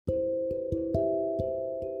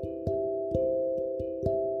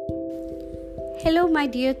Hello, my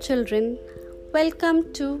dear children.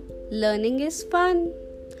 Welcome to Learning is Fun.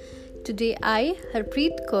 Today, I,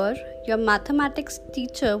 Harpreet Kaur, your mathematics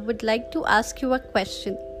teacher, would like to ask you a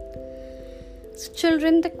question. So,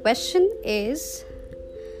 children, the question is: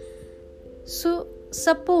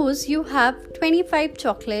 suppose you have 25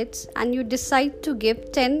 chocolates and you decide to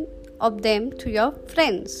give 10 of them to your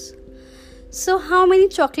friends. So, how many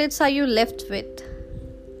chocolates are you left with?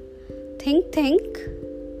 Think.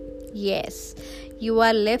 Yes, you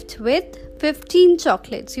are left with 15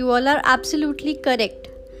 chocolates. You all are absolutely correct.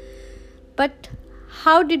 But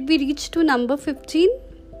how did we reach to number 15?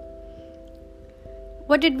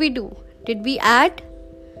 What did we do? Did we add?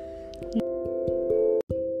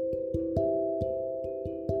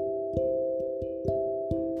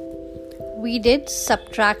 We did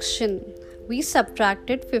subtraction. We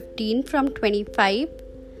subtracted 15 from 25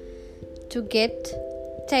 to get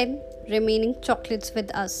 10 remaining chocolates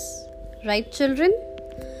with us. Right, children?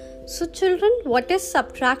 So, children, what is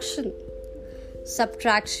subtraction?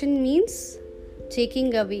 Subtraction means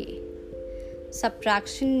taking away.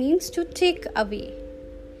 Subtraction means to take away.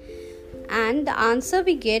 And the answer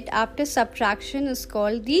we get after subtraction is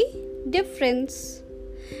called the difference.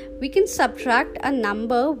 We can subtract a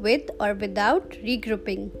number with or without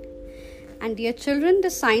regrouping. And dear children,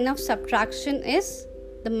 the sign of subtraction is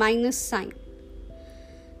the minus sign.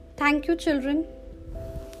 Thank you, children.